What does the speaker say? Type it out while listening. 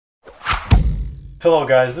Hello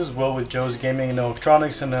guys, this is Will with Joe's Gaming and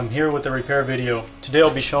Electronics, and I'm here with a repair video. Today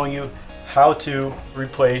I'll be showing you how to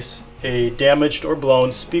replace a damaged or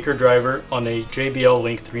blown speaker driver on a JBL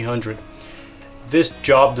Link 300. This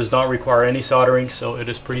job does not require any soldering, so it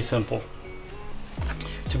is pretty simple.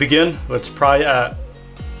 To begin, let's pry at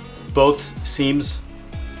both seams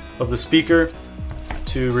of the speaker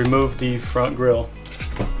to remove the front grille.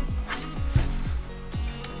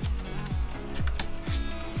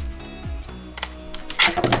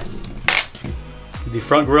 The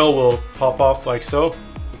front grille will pop off like so.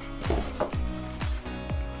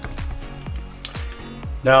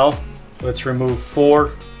 Now let's remove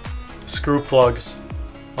 4 screw plugs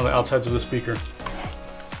on the outsides of the speaker.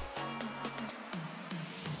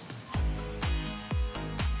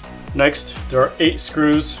 Next, there are 8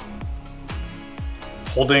 screws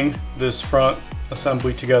holding this front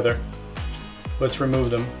assembly together. Let's remove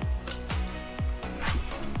them.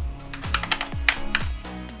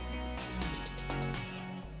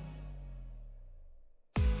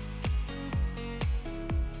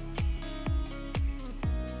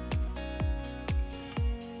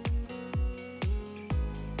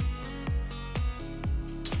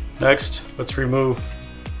 Next, let's remove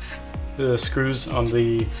the screws on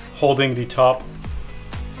the holding the top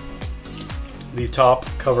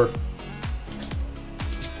cover.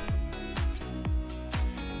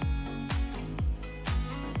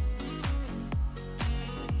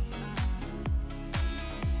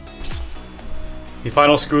 The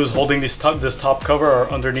final screws holding this top cover are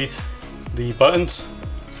underneath the buttons.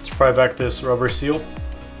 Let's pry back this rubber seal.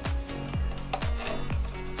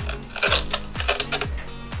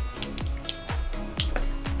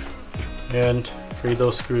 And free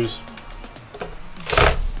those screws.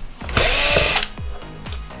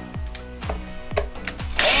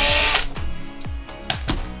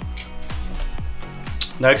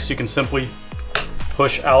 Next, you can simply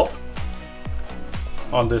push out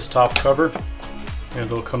on this top cover and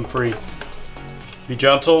it'll come free. Be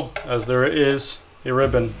gentle, as there is a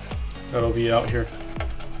ribbon that'll be out here.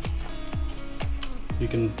 You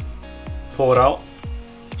can pull it out.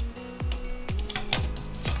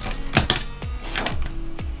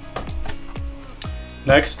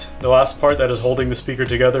 Next, the last part that is holding the speaker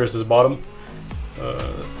together is this bottom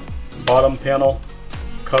panel,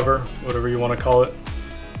 cover, whatever you want to call it,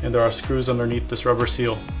 and there are screws underneath this rubber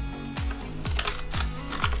seal.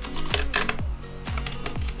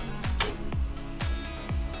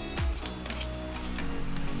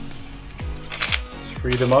 Let's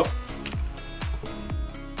free them up.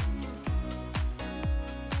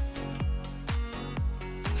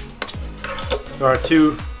 There are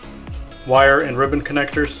 2 wire and ribbon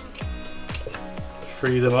connectors.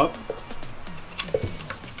 Free them up.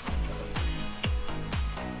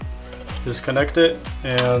 Disconnect it,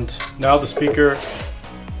 and now the speaker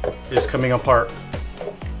is coming apart.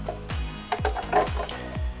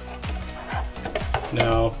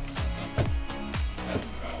 Now,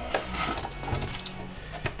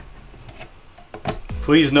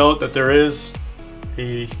 please note that there is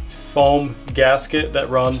a foam gasket that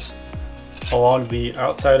runs along the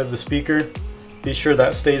outside of the speaker. Be sure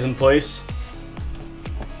that stays in place.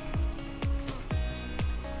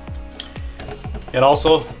 And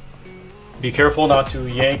also, be careful not to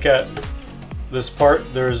yank at this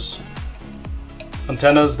part. There's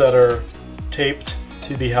antennas that are taped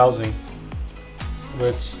to the housing.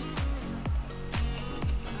 Let's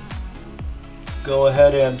go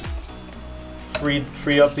ahead and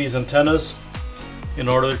free up these antennas in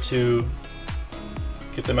order to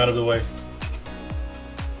get them out of the way.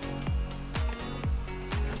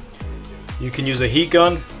 You can use a heat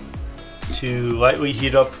gun to lightly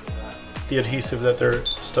heat up the adhesive that they're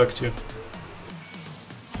stuck to.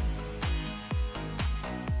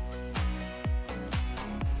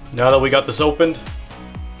 Now that we got this opened,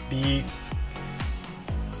 be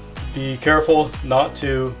careful not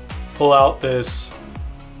to pull out this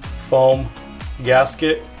foam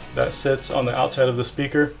gasket that sits on the outside of the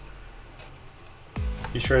speaker.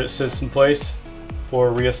 Be sure it sits in place for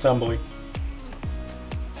reassembly.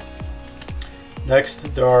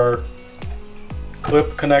 Next, there are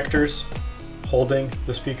clip connectors holding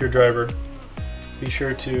the speaker driver. Be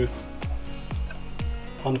sure to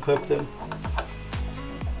unclip them.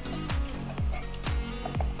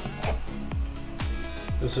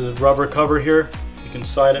 This is a rubber cover here. You can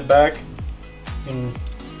slide it back and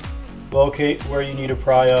locate where you need to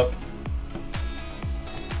pry up.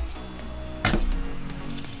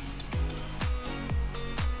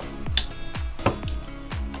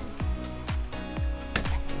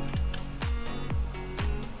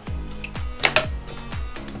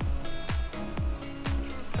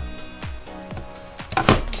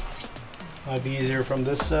 Might be easier from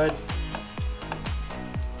this side.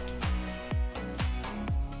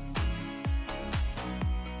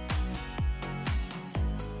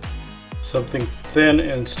 Something thin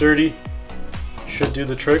and sturdy should do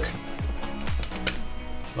the trick,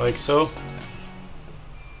 like so.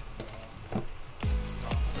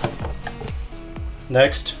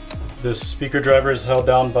 Next, this speaker driver is held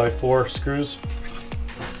down by 4 screws.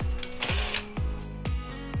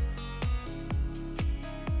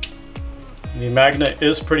 The magnet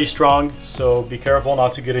is pretty strong, so be careful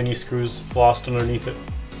not to get any screws lost underneath it.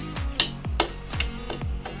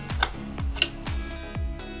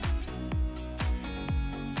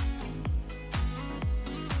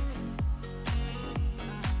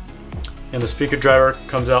 And the speaker driver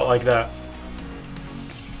comes out like that.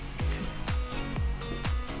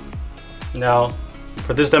 Now,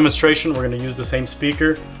 for this demonstration, we're going to use the same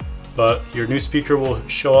speaker, but your new speaker will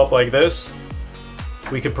show up like this.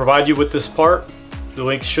 We could provide you with this part. The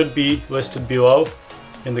link should be listed below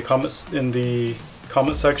in the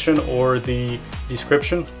comment section or the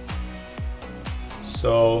description.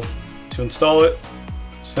 So, to install it,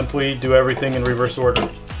 simply do everything in reverse order.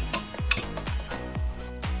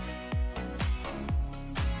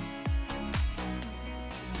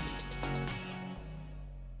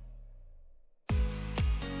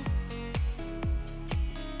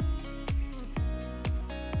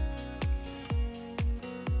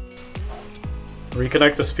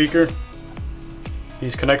 Reconnect the speaker.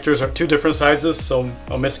 These connectors are 2 different sizes, so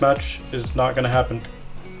a mismatch is not going to happen.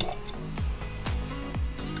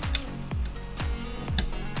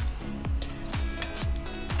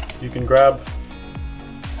 You can grab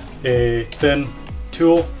a thin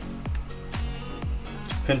tool,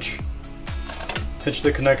 pinch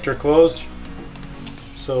the connector closed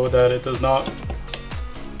so that it does not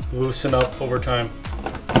loosen up over time.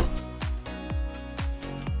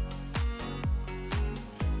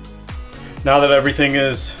 Now that everything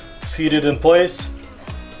is seated in place,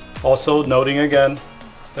 also noting again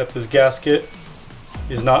that this gasket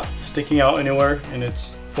is not sticking out anywhere and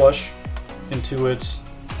it's flush into its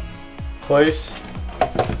place.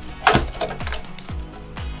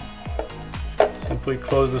 Simply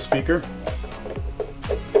close the speaker.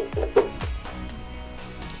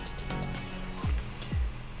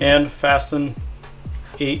 And fasten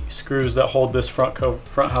 8 screws that hold this front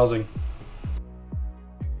housing.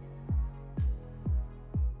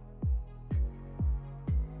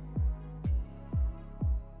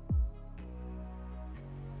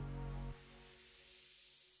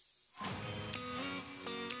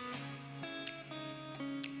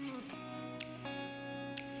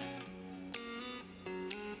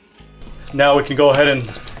 Now we can go ahead and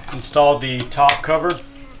install the top cover.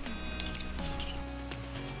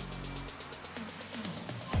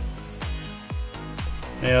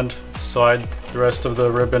 And slide the rest of the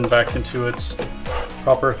ribbon back into its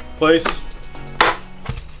proper place.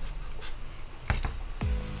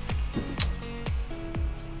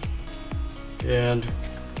 And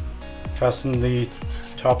fasten the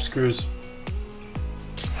top screws.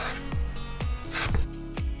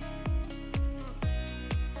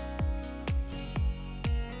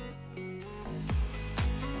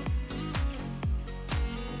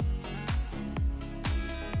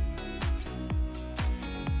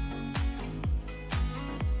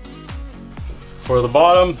 For the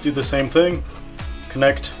bottom, do the same thing.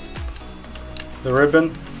 Connect the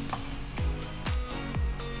ribbon.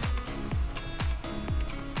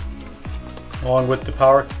 Along with the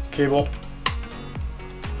power cable.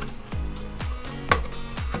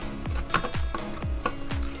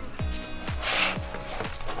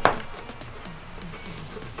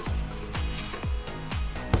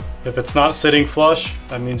 If it's not sitting flush,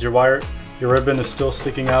 that means your ribbon is still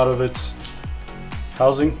sticking out of its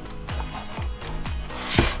housing.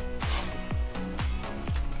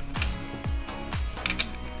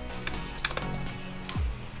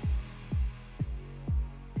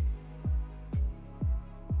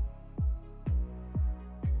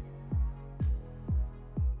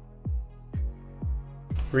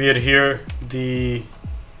 Re-adhere this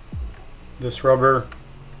rubber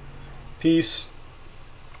piece.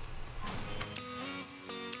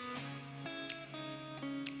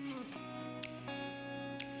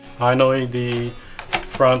 Finally, the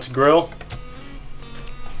front grille.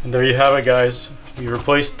 And there you have it, guys. We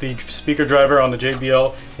replaced the speaker driver on the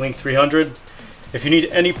JBL Link 300. If you need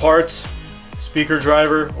any parts, speaker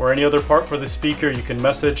driver or any other part for the speaker, you can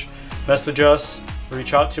message us,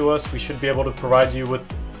 reach out to us. We should be able to provide you with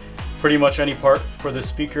pretty much any part for the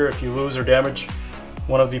speaker if you lose or damage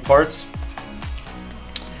one of the parts.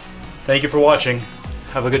 Thank you for watching.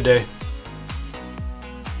 Have a good day.